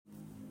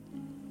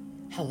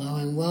Hello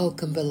and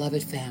welcome,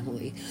 beloved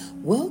family.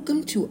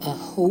 Welcome to A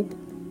Hope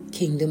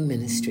Kingdom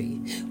Ministry,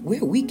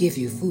 where we give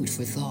you food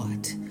for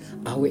thought.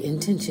 Our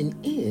intention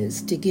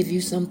is to give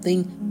you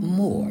something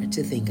more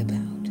to think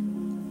about.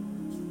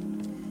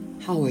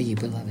 How are you,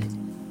 beloved?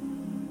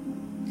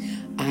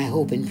 I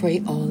hope and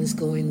pray all is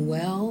going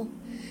well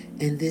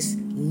in this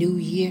new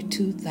year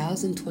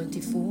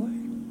 2024.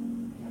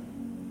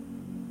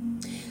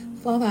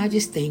 Father, I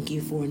just thank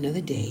you for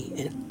another day,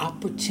 an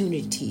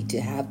opportunity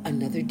to have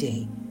another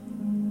day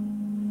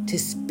to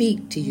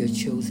speak to your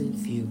chosen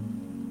few.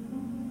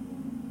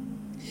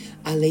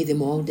 I lay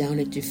them all down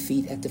at your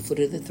feet at the foot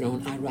of the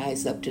throne. I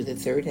rise up to the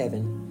third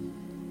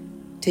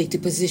heaven. Take the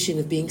position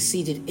of being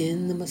seated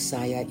in the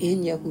Messiah,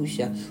 in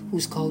Yahusha,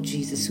 who's called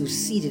Jesus, who's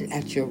seated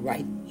at your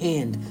right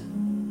hand,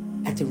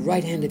 at the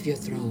right hand of your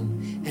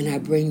throne. And I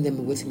bring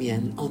them with me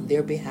and on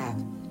their behalf.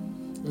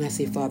 And I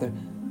say, Father,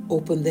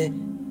 open the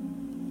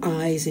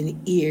eyes and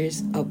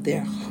ears of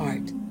their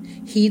heart.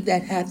 He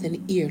that hath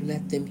an ear,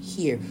 let them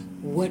hear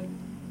what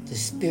the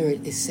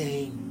Spirit is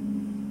saying.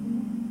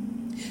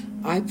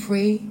 I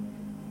pray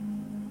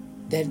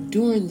that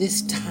during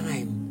this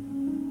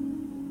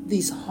time,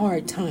 these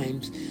hard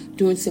times,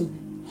 during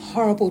some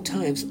horrible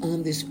times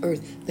on this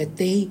earth, that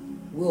they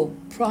will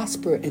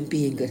prosper and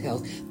be in good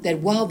health. That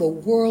while the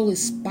world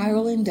is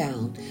spiraling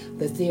down,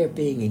 that they are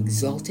being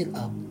exalted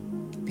up,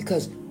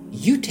 because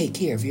you take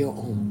care of your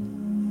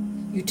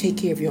own. You take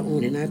care of your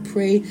own. And I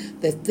pray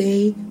that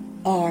they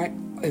are,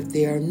 if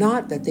they are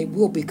not, that they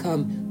will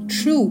become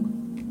true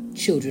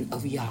children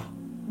of Yah,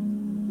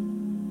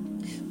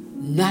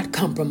 not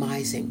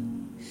compromising,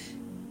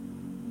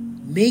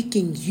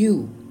 making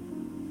you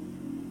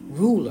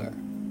ruler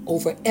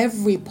over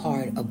every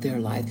part of their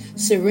life,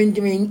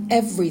 surrendering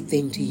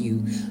everything to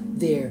you,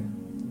 their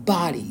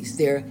bodies,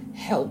 their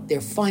health,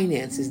 their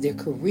finances, their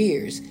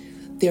careers,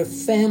 their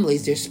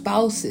families, their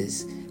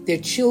spouses, their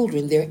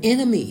children, their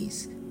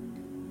enemies,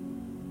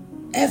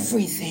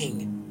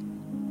 everything,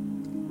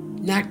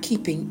 not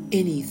keeping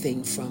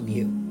anything from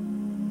you.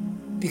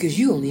 Because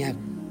you only have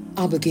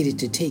obligated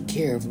to take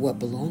care of what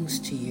belongs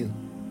to you.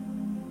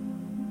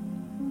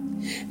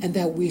 And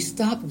that we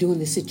stop doing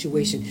the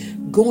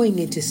situation, going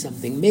into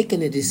something,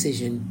 making a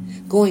decision,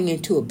 going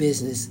into a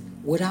business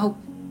without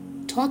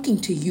talking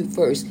to you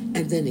first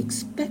and then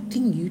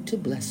expecting you to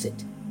bless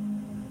it.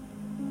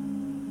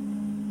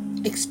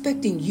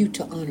 Expecting you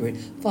to honor it.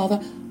 Father,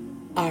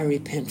 I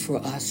repent for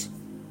us,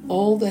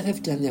 all that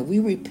have done that. We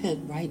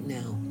repent right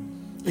now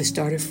and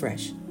start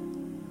afresh.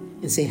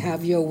 And say,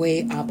 have your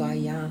way, Abba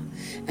Yah,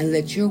 and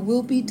let your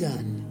will be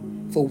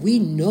done. For we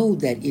know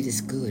that it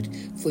is good.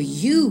 For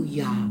you,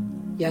 Yah,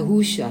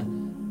 Yahusha,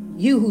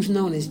 you who's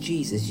known as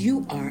Jesus,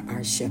 you are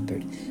our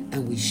shepherd,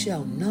 and we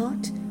shall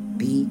not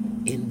be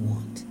in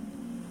want.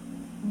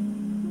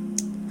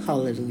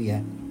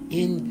 Hallelujah.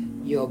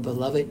 In your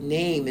beloved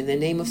name, in the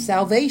name of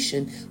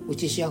salvation,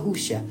 which is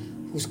Yahusha,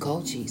 who's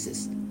called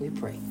Jesus, we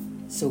pray.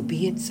 So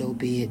be it, so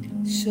be it,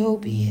 so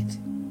be it.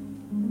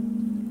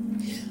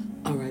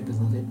 All right,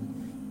 beloved.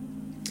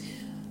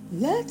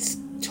 Let's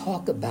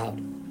talk about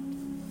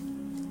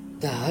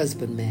the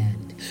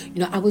husbandman.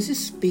 You know, I was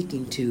just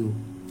speaking to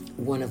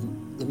one of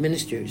the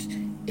ministers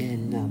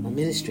in my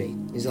ministry.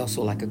 He's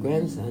also like a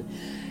grandson.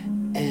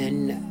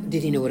 And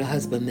did he know what a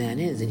husbandman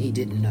is? And he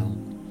didn't know.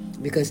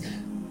 Because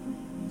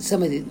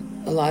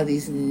a lot of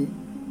these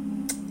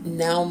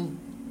now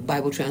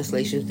Bible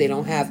translations, they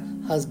don't have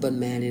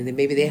husbandman in them.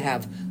 Maybe they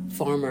have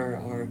farmer,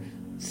 or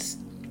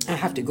I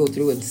have to go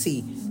through and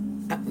see.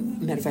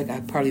 Matter of fact, I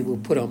probably will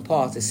put on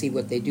pause to see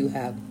what they do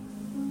have.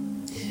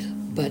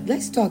 But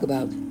let's talk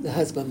about the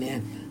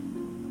husbandman.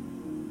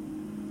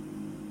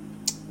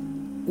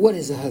 What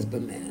is a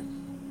husbandman?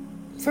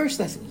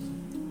 First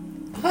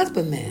lesson.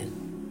 Husbandman.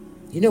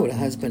 You know what a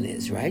husband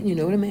is, right? You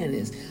know what a man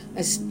is.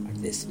 Let's start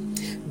this.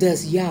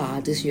 Does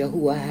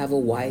Yahuwah have a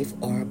wife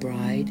or a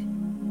bride?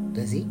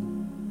 Does he?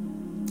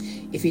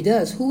 If he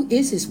does, who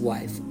is his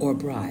wife or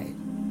bride?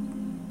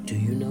 Do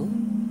you know?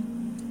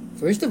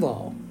 First of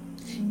all,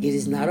 it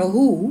is not a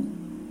who,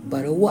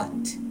 but a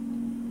what.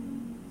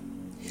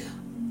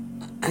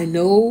 I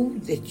know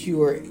that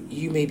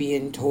you may be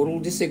in total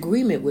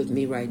disagreement with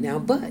me right now,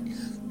 but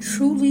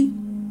truly,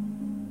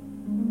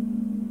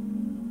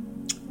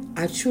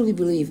 I truly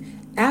believe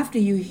after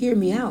you hear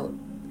me out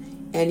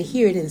and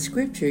hear it in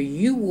Scripture,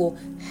 you will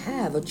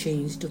have a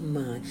changed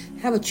mind.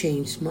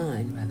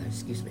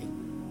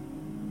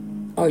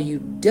 Or you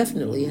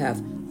definitely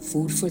have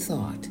food for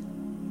thought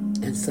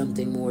and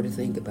something more to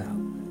think about.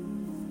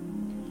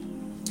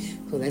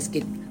 So let's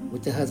get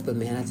with the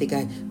husbandman. I think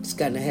I just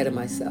gotten ahead of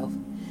myself.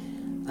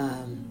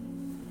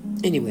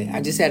 Anyway,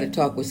 I just had to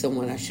talk with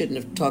someone. I shouldn't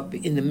have talked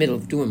in the middle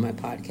of doing my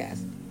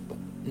podcast, but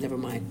never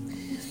mind.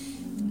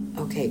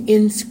 Okay,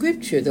 in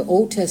Scripture, the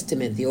Old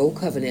Testament, the Old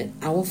Covenant,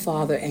 our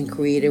Father and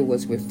Creator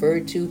was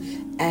referred to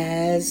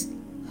as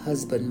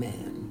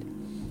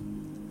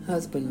husbandman.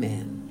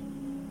 Husbandman.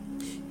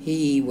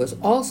 He was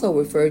also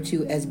referred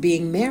to as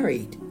being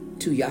married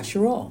to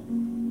Yasharal.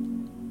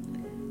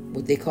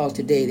 What they call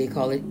today, they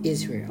call it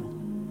Israel.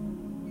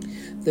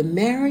 The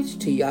marriage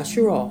to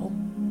Yasharal,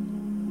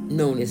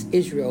 known as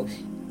Israel,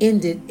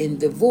 ended in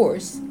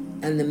divorce,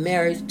 and the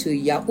marriage to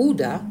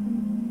Yahudah,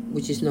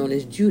 which is known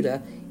as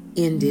Judah,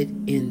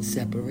 ended in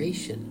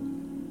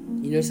separation.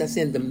 You notice I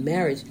said the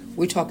marriage,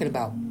 we're talking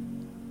about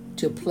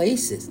to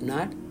places,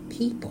 not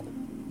people,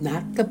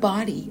 not the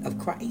body of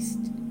Christ.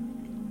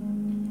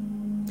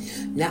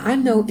 Now, I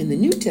know in the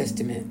New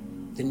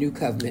Testament, the New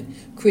Covenant,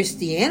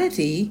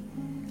 Christianity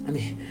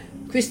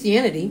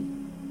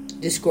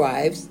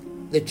describes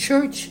the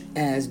church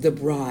as the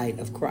bride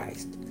of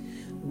Christ.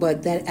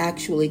 But that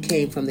actually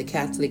came from the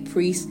Catholic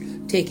priest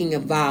taking a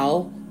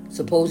vow,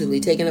 supposedly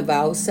taking a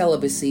vow of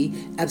celibacy,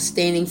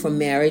 abstaining from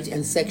marriage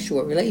and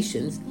sexual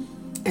relations,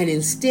 and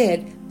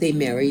instead they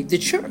married the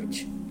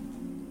church.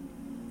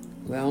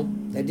 Well,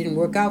 that didn't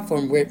work out for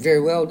them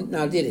very well,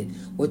 now did it?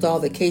 With all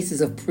the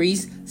cases of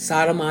priests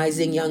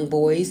sodomizing young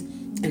boys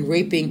and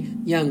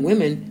raping young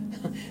women,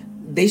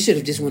 they should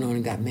have just went on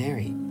and got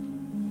married.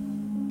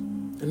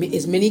 I mean,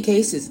 it's many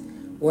cases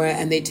where,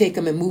 and they take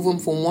them and move them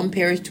from one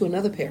parish to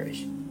another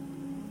parish.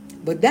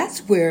 But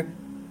that's where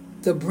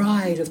the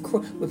bride of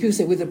Christ, when people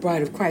say we're the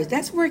bride of Christ,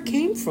 that's where it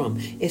came from.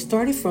 It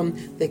started from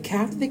the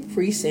Catholic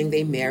priest saying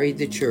they married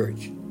the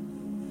church.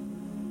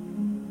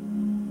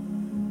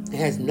 It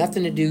has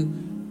nothing to do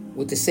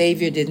with the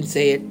Savior didn't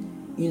say it.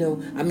 You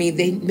know, I mean,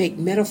 they make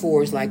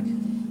metaphors like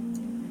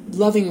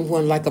loving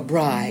one like a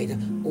bride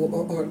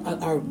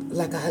or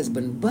like a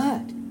husband,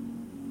 but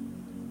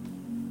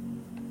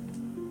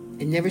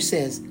it never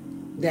says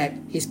that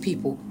his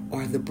people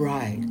are the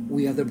bride.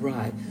 We are the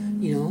bride.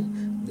 You know,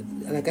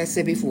 like I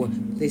said before,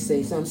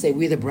 some say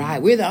we're the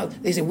bride.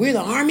 They say we're the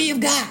army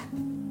of God.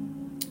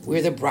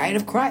 We're the bride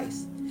of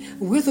Christ.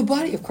 We're the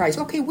body of Christ.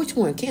 Okay, which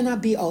one?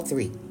 Cannot be all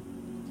three.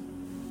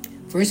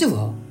 First of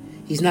all,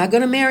 he's not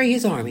going to marry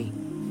his army.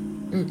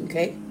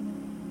 Okay?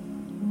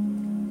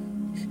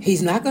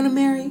 He's not going to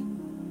marry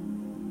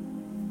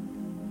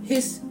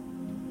his...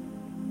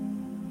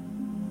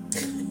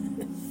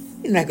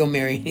 He's not going to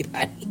marry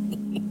anybody.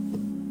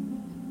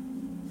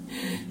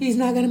 He's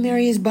not going to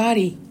marry his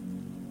body.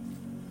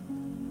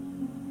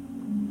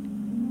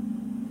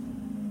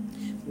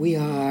 We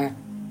are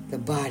the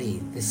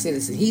body, the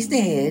citizen. He's the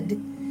head,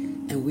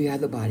 and we are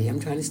the body. I'm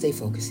trying to stay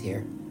focused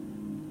here.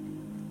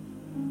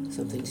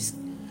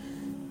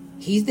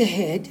 He's the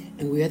head,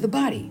 and we are the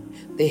body.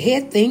 The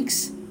head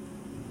thinks,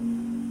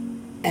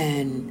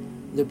 and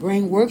the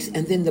brain works,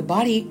 and then the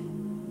body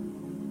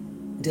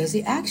does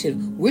the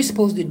action. We're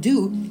supposed to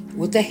do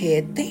what the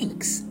head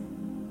thinks.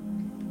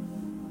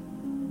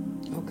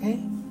 Okay?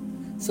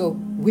 So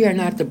we are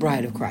not the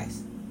bride of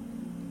Christ.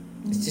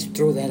 Let's just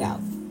throw that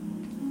out.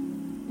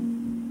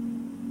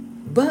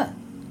 But,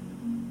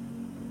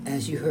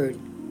 as you heard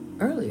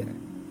earlier,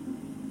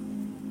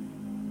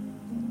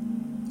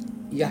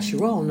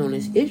 Yasharal, known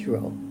as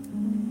Israel,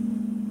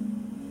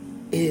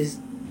 is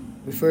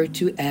referred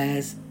to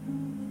as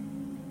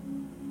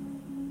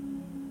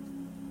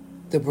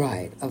the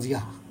bride of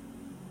Yah.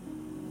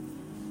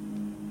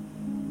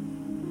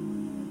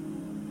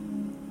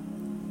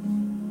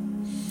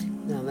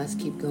 Now let's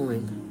keep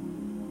going.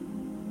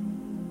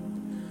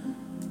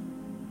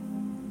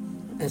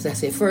 As I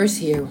said first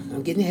here,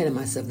 I'm getting ahead of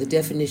myself, the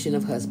definition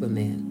of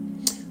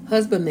husbandman.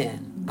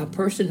 Husbandman, a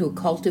person who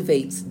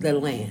cultivates the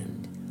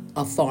land,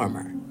 a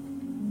farmer.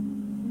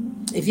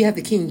 If you have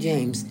the King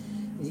James,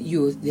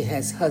 it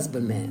has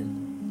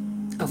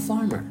husbandman, a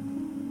farmer.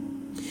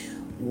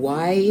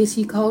 Why is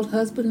he called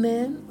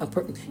husbandman? A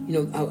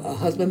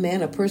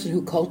husbandman, a person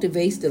who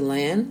cultivates the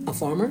land, a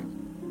farmer.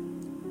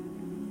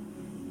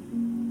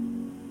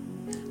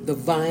 The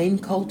vine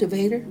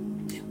cultivator.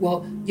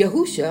 Well,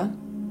 Yahusha,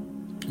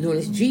 known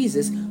as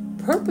Jesus,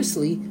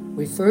 purposely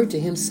referred to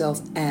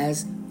himself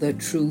as the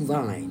true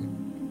vine.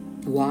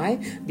 Why?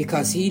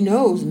 Because he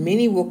knows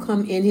many will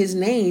come in his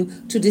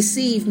name to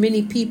deceive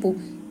many people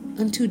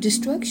unto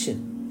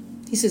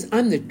destruction. He says,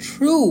 I'm the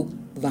true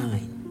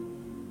vine.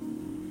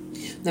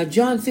 Now,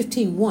 John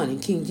 15:1 in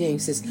King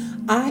James says,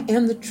 I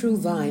am the true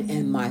vine,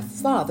 and my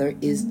Father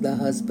is the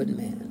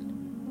husbandman.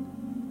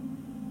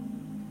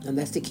 And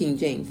that's the King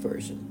James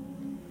Version.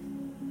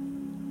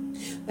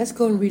 Let's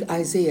go and read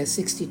Isaiah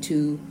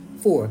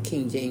 62:4,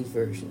 King James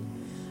Version.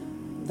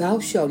 Thou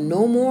shalt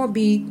no more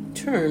be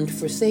termed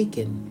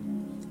forsaken,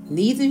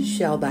 neither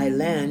shall thy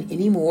land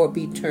any more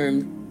be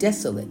termed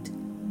desolate,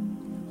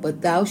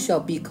 but thou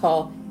shalt be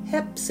called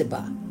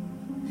Hephzibah,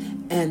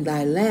 and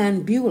thy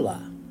land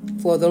Beulah.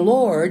 For the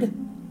Lord,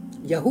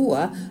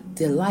 Yahuwah,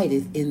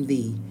 delighteth in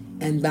thee,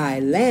 and thy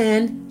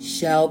land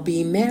shall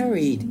be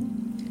married.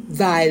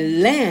 Thy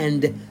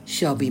land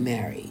shall be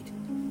married.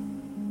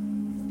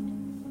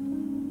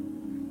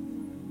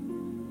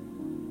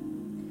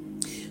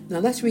 Now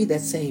let's read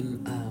that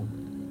same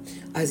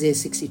Isaiah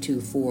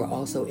 62:4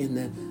 also in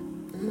the,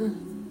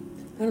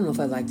 I don't know if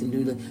I like the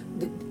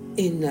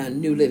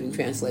New Living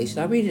Translation.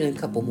 I'll read it in a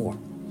couple more.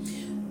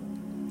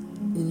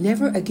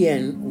 Never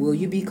again will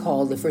you be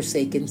called the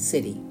forsaken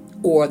city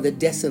or the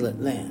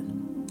desolate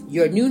land.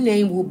 Your new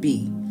name will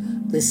be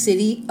the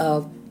city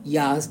of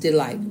Yah's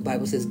delight. The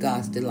Bible says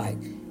God's delight.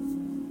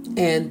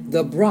 and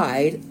the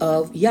bride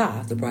of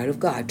Yah, the bride of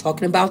God.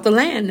 Talking about the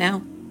land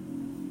now.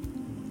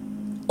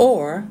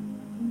 Or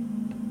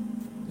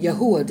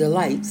Yahuwah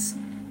delights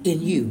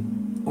in you,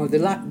 or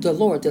the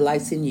Lord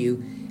delights in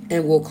you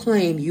and will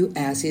claim you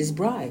as his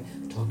bride.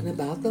 Talking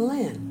about the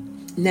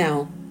land.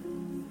 Now,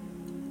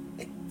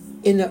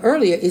 in the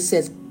earlier it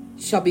says,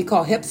 shall be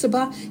called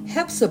Hephzibah.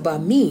 Hephzibah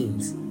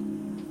means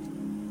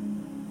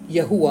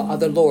Yahuwah or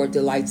the Lord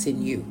delights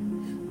in you.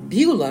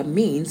 Beulah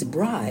means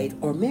bride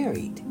or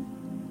married.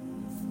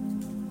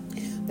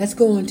 Let's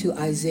go on to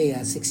Isaiah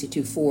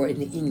 62:4 in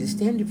the English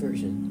Standard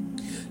Version.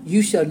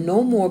 You shall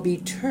no more be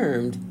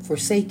termed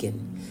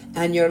forsaken,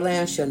 and your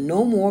land shall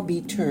no more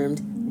be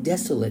termed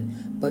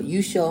desolate, but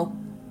you shall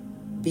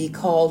be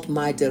called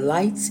my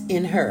delights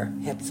in her,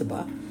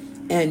 Hephzibah,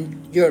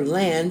 and your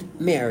land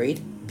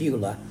married,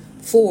 Beulah.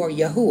 For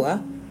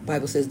Yahuwah,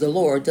 Bible says, the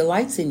Lord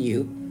delights in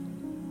you,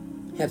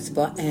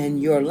 Hephzibah,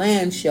 and your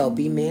land shall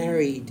be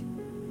married.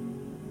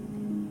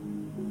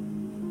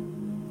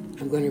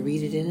 I'm going to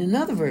read it in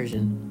another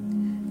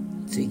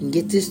version so you can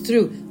get this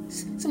through.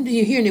 Sometimes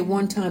you're hearing it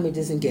one time, it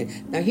doesn't get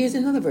it. Now here's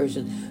another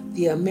version,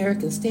 the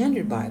American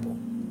Standard Bible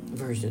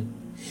version.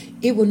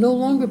 It will no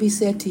longer be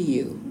said to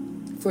you,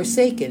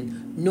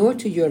 forsaken, nor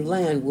to your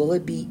land will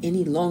it be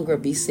any longer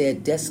be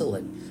said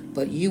desolate,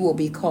 but you will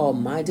be called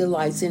my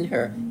delights in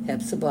her,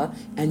 Hephzibah,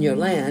 and your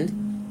land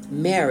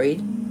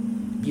married,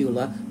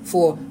 Beulah.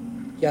 For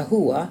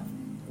Yahuwah,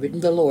 written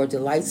the Lord,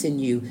 delights in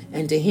you,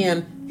 and to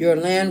him your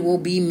land will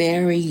be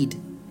married.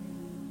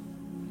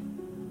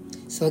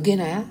 So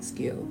again, I ask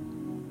you,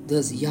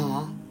 does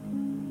Yah,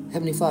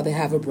 Heavenly Father,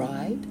 have a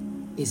bride?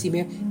 Is he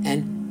married?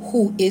 And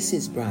who is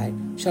his bride?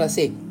 Shall I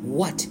say,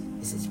 what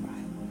is his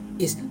bride?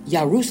 It's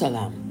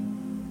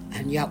Jerusalem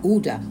and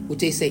Yahudah, which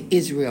they say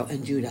Israel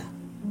and Judah.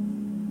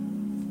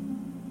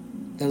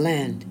 The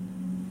land.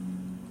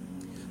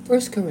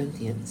 1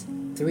 Corinthians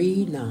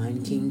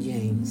 3:9, King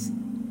James.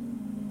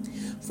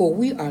 For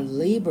we are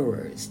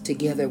laborers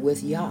together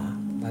with Yah,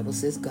 Bible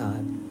says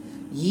God.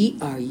 Ye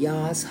are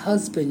Yah's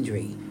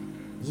husbandry.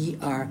 Ye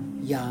are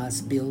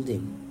Yah's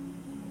building.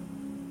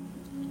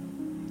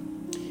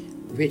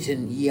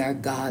 Written, ye are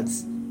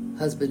God's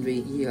husbandry,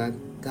 ye are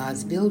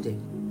God's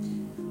building.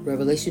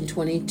 Revelation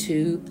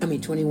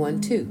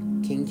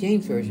 21:2, King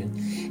James Version.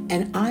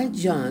 And I,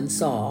 John,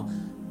 saw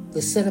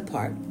the set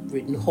apart,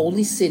 written,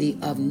 holy city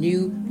of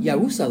New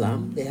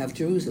Jerusalem, they have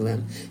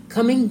Jerusalem,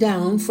 coming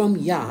down from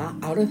Yah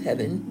out of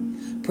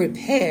heaven,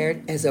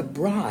 prepared as a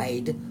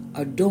bride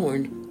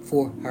adorned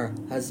for her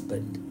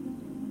husband.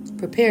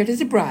 Prepared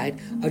as a bride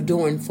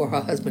adorned for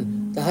her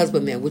husband, the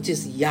husbandman, which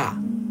is Yah,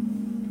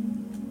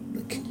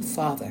 the King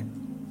Father.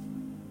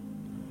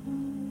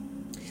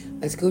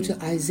 Let's go to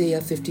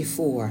Isaiah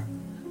 54.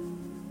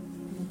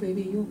 Oh,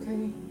 baby, you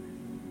okay?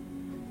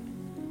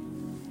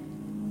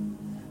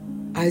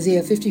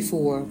 Isaiah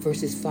 54,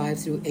 verses 5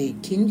 through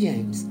 8, King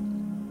James.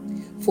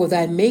 For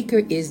thy maker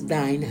is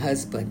thine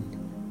husband.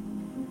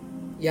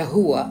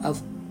 Yahuwah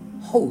of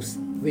hosts,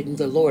 written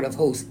the Lord of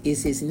hosts,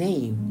 is his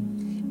name.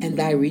 And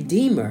thy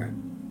Redeemer,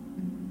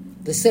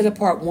 the set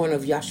apart one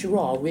of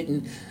Yasharal,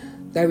 written,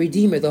 thy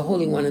Redeemer, the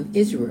Holy One of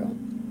Israel.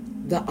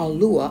 The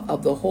Alua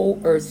of the whole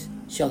earth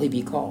shall he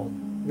be called.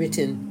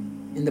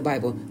 Written in the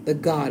Bible, the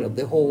God of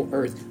the whole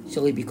earth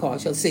shall he be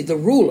called. Shall say, the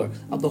ruler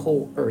of the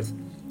whole earth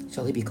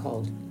shall he be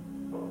called.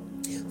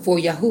 For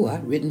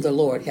Yahuwah, written the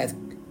Lord, hath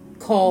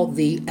called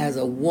thee as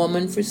a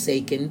woman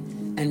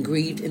forsaken and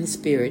grieved in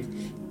spirit,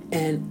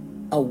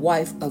 and a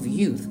wife of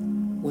youth,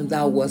 when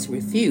thou wast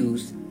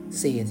refused,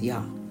 saith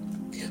Yah.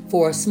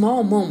 For a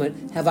small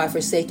moment have I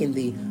forsaken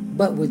thee,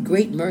 but with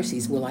great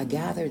mercies will I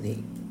gather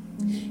thee.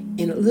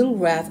 In a little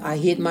wrath I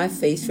hid my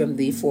face from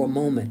thee for a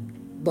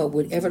moment, but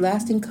with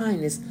everlasting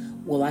kindness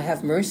will I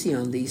have mercy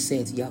on thee,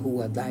 saith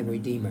Yahuwah thy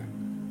Redeemer.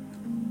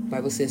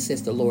 Bible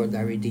says the Lord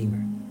thy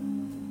Redeemer.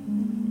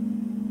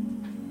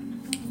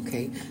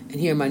 Okay, and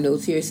here in my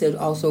notes here it says,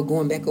 also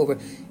going back over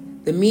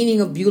the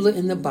meaning of Beulah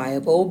in the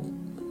Bible,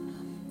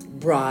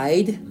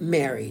 bride,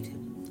 married.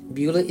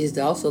 Beulah is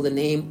also the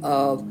name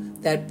of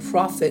that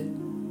prophet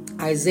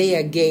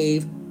Isaiah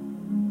gave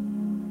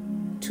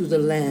to the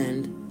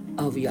land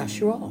of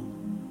Yasharal.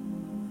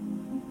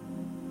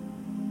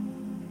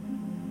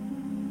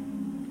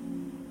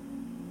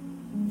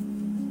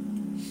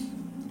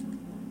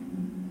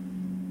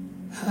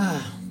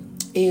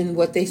 In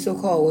what they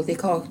call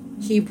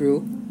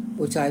Hebrew,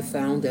 which I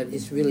found that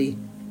is really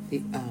the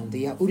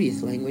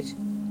Yahudi's language.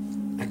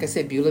 Like I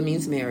said, Beulah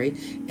means married,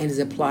 and is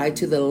applied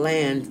to the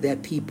land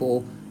that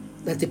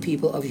the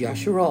people of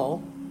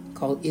Yasharal,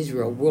 called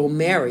Israel, will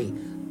marry.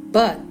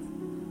 But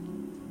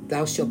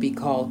thou shalt be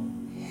called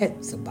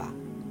Hephzibah.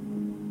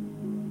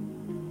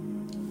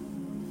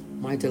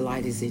 My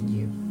delight is in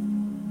you.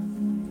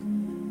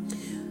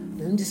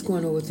 I'm just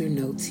going over through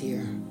notes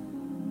here.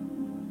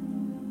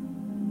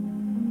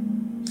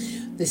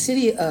 The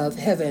city of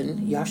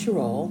heaven,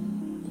 Yasharal,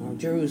 or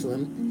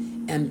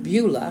Jerusalem, and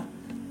Beulah,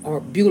 or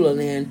Beulah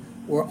land,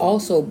 were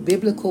also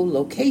biblical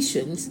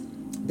locations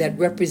that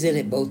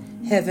represented both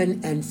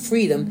heaven and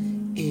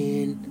freedom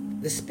in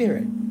the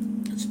spirit.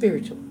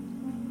 spiritual.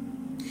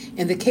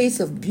 In the case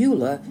of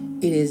Beulah,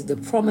 it is the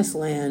promised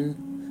land,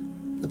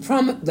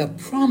 the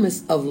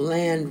promise of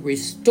land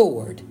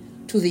restored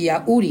to the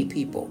Yahudi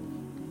people,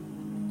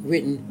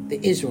 written the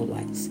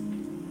Israelites.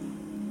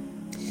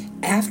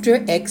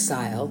 After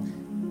exile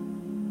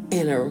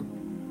and a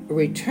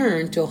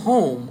return to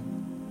home,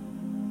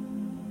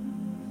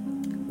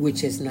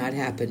 which has not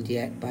happened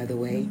yet, by the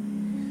way.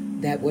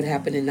 That would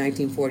happen in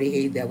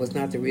 1948. That was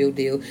not the real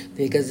deal,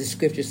 because the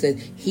scripture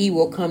says he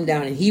will come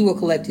down and he will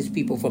collect his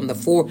people from the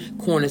four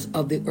corners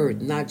of the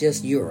earth, not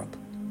just Europe.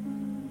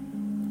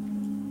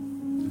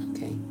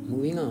 Okay,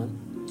 moving on.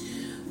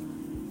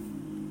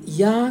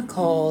 Yah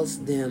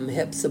calls them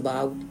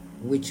Hephzibah,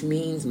 which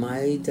means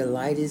my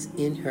delight is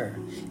in her,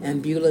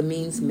 and Beulah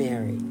means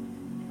married.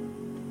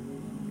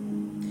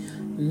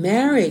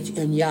 Marriage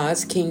in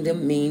Yah's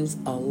kingdom means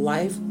a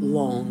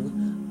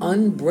lifelong,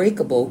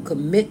 unbreakable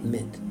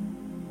commitment.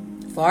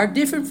 Far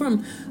different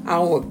from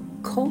our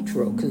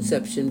cultural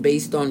conception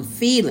based on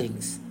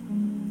feelings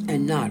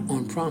and not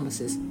on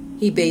promises.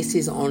 He based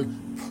his on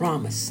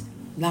promise,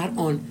 not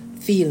on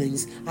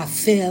feelings. I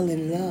fell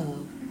in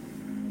love.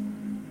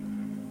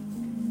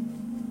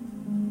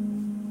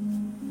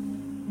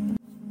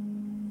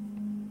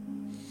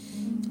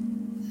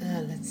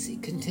 Let's see,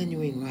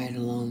 continuing right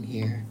along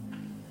here.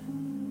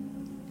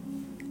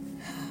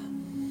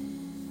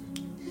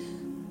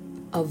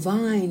 A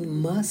vine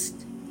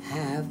must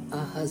have a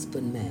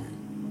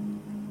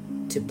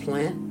husbandman to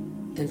plant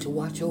and to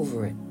watch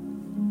over it,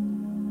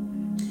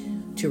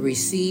 to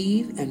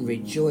receive and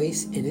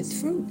rejoice in its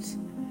fruits.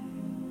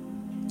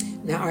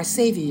 Now our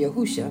Savior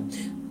Yahusha,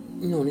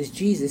 known as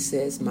Jesus,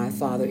 says, my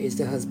Father is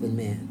the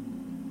husbandman.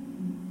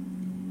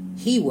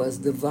 He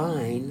was the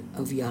vine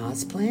of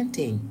Yah's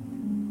planting.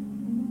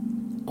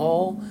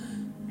 All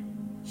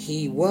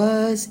he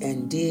was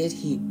and did,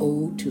 he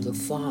owed to the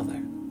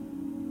Father.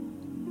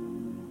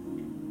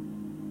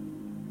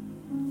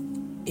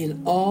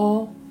 In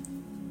all,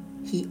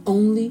 he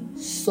only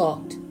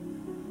sought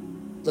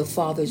the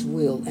Father's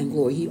will and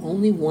glory. He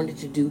only wanted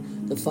to do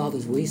the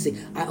Father's will. He said,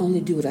 I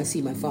only do what I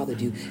see my Father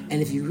do.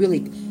 And if you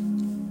really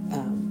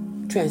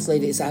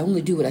translate it, it's, I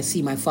only do what I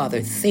see my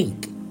Father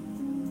think.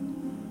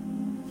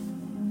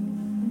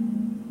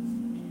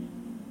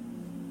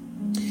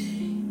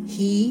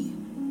 He,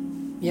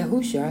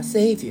 Yahusha, our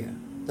Savior,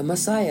 the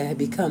Messiah, had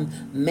become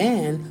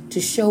man to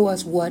show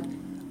us what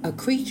a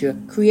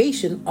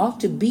creation ought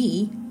to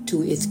be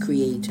to its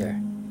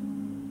creator.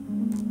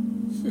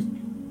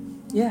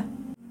 Yeah.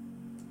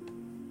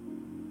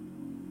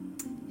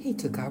 He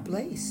took our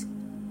place.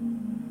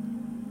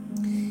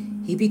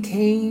 He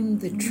became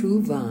the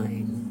true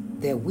vine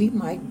that we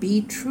might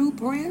be true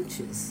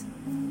branches.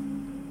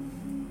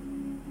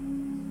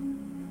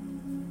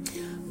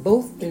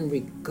 Both in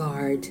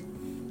regard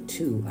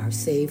to our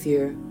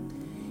Savior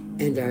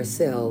and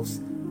ourselves,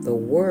 the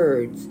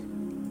words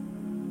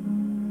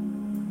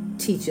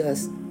teach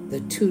us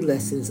the two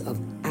lessons of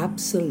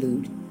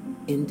absolute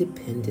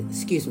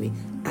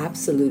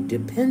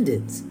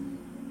dependence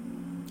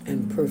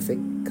and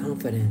perfect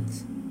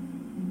confidence.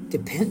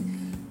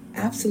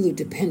 Absolute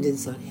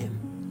dependence on him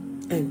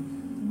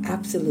and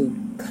absolute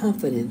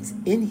confidence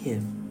in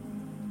him.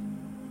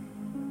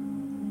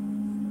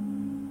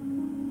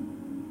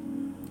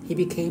 He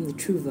became the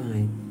true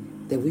vine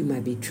that we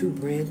might be true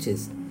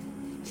branches.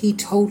 He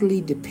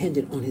totally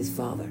depended on his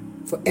Father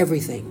for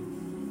everything.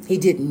 He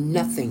did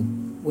nothing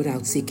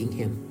without seeking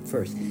him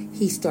first.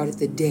 He started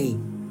the day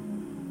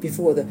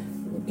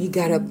he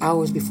got up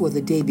hours before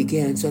the day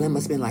began, so that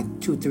must have been like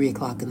 2 or 3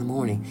 o'clock in the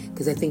morning,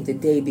 because I think the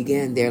day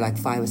began there like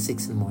 5 or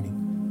 6 in the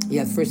morning.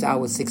 Yeah, the first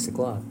hour was 6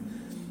 o'clock.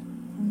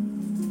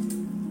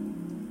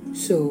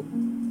 So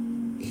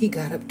he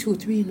got up 2 or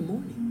 3 in the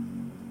morning.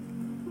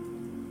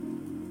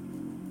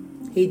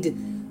 He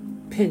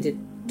depended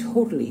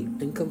totally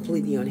and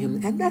completely on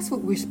him, and that's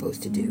what we're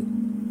supposed to do.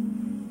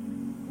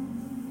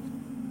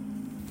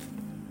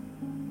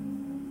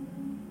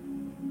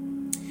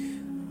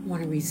 I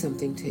want to read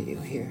something to you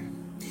here.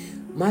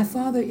 My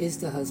Father is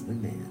the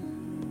husbandman.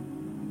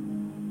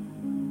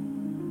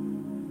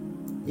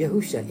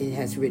 Yahusha, it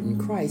has written,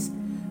 Christ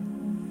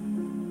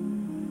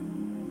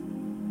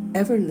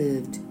ever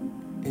lived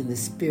in the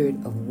spirit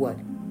of what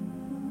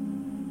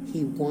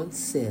he once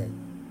said.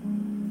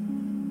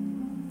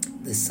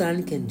 The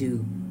Son can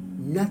do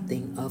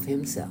nothing of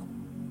himself.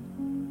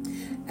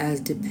 As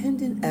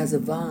dependent as a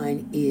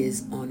vine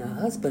is on a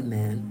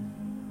husbandman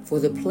for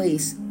the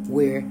place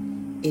where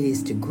it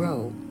is to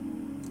grow,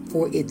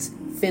 for its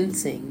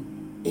fencing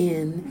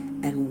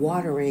in and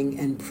watering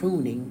and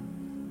pruning,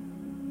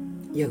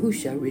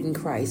 Yahusha, written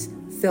Christ,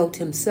 felt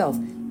himself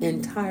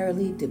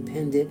entirely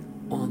dependent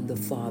on the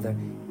Father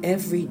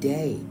every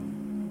day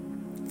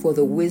for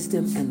the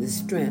wisdom and the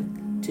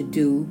strength to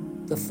do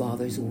the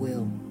Father's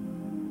will.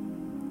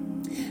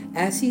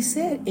 As he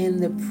said in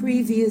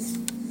previous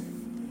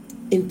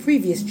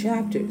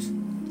chapters,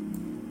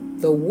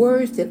 the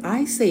words that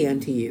I say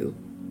unto you,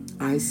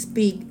 I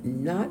speak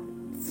not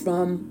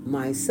from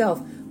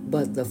myself,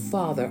 but the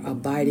Father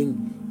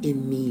abiding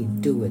in me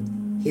doeth.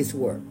 his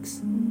works.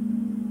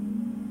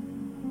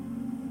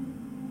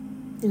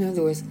 In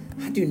other words,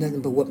 I do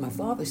nothing but what my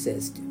Father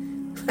says to.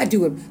 I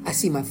do what I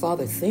see my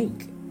Father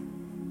think.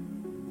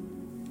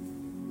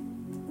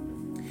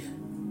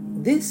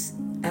 This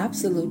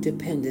absolute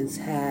dependence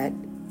had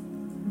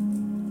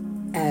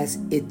as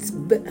its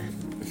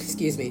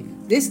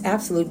this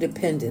absolute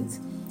dependence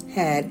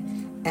had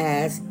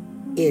as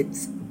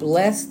its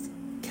blessed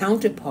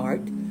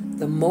counterpart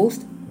the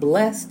most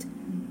blessed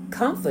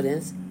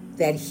confidence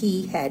that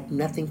he had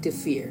nothing to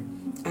fear.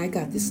 I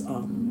got this I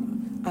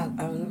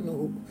don't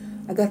know,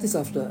 I got this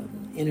off the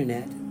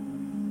internet.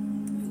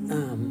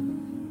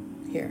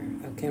 Here,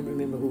 I can't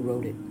remember who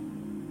wrote it.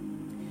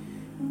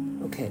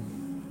 Okay.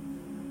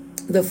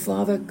 The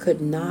Father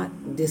could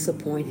not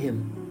disappoint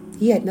him.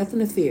 He had nothing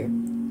to fear.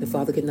 The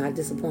Father could not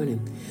disappoint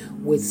him.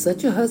 With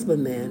such a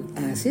husbandman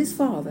as his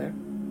Father,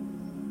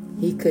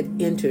 he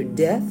could enter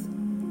death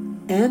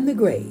and the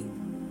grave.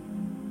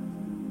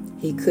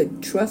 He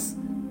could trust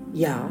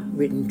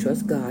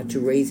trust God to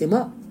raise him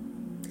up.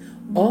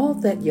 All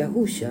that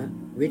Yahusha,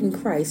 written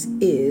Christ,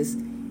 is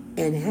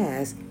and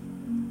has,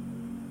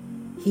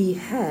 he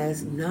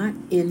has not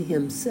in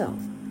himself,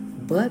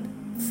 but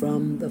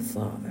from the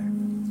Father.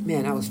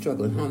 Man, I was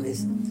struggling on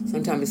this.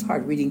 Sometimes it's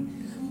hard reading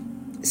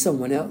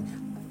someone else.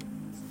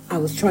 I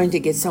was trying to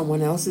get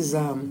someone else's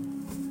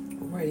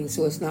writing,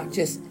 so it's not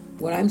just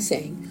what I'm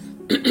saying.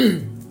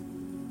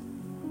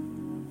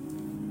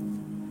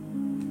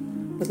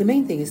 But the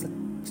main thing is,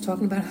 it's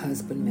talking about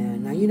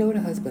husbandman. Now you know what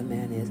a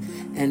husbandman is.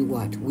 And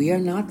what? We are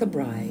not the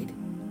bride.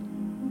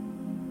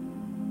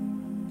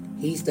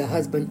 He's the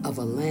husband of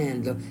a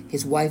land.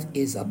 His wife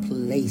is a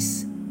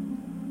place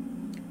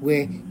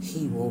where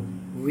he will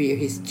rear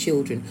his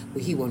children,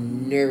 where he will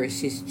nourish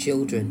his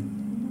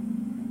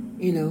children.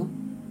 You know,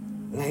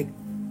 like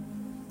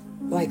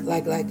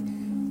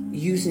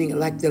using it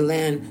like the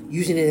land,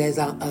 using it as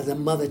a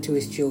mother to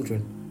his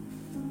children.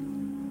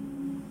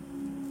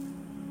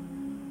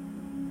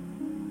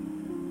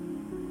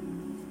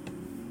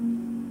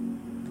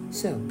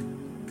 So,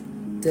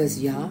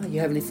 does Yah,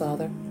 your Heavenly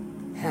Father,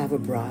 have a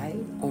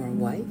bride or a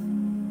wife?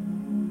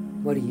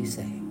 What do you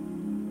say?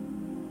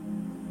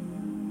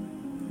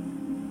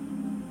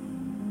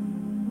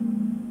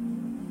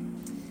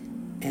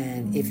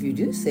 And if you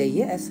do say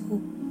yes,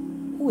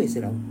 who is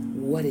it or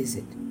what is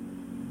it?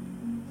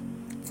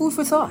 Food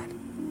for thought.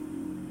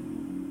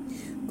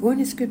 Go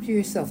into Scripture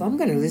yourself. I'm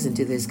going to listen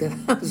to this because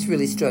I was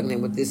really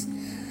struggling with this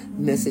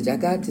message. I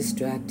got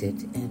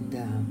distracted, and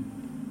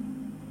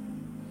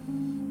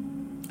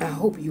I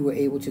hope you were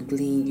able to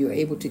glean. You're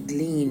able to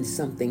glean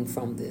something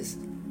from this.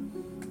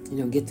 You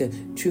know, get the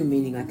true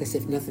meaning. Like I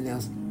said, if nothing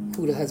else,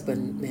 who the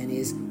husbandman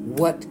is,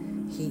 what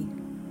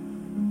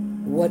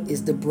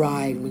is the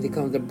bride when it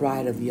comes to the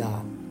bride of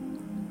Yah?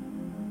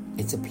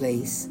 It's a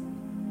place.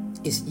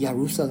 It's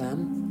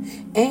Jerusalem.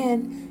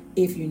 And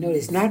if you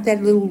notice, not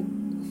that little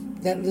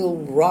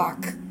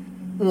rock,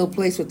 little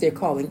place what they're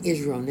calling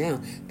Israel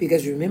now.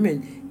 Because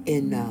remember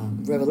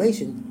in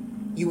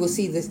Revelation, you will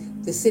see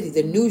the city,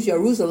 the new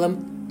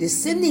Jerusalem,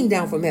 descending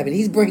down from heaven.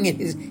 He's bringing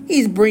his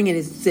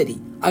city,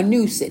 a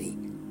new city.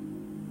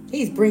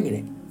 He's bringing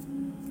it.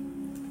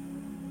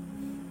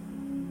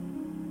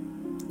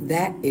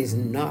 That is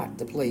not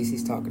the place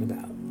he's talking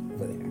about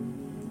over there.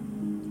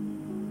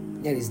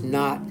 That is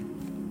not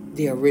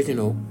the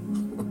original.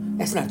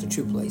 That's not the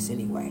true place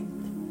anyway.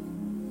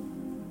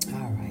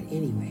 All right,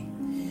 anyway.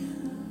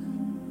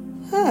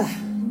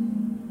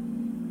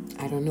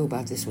 I don't know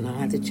about this one. I'll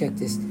have to check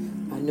this.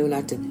 I know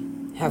not to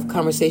have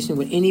conversation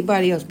with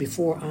anybody else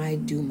before I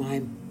do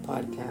my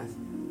podcast.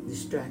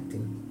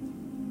 Distracting.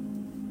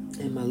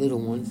 And my little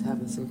one's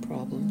having some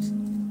problems.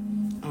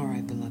 All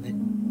right, beloved.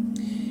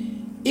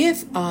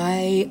 If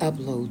I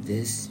upload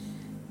this,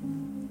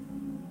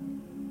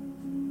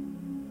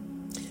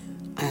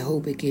 I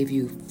hope it gave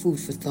you food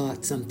for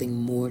thought, something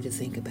more to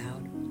think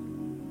about.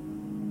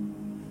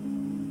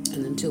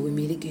 And until we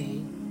meet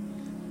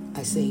again,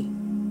 I say,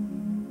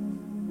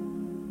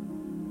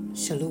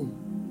 Shalom.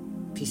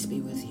 Peace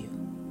be with you.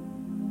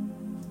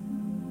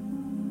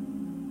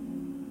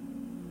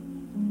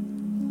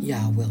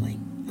 Yah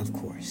willing, of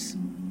course.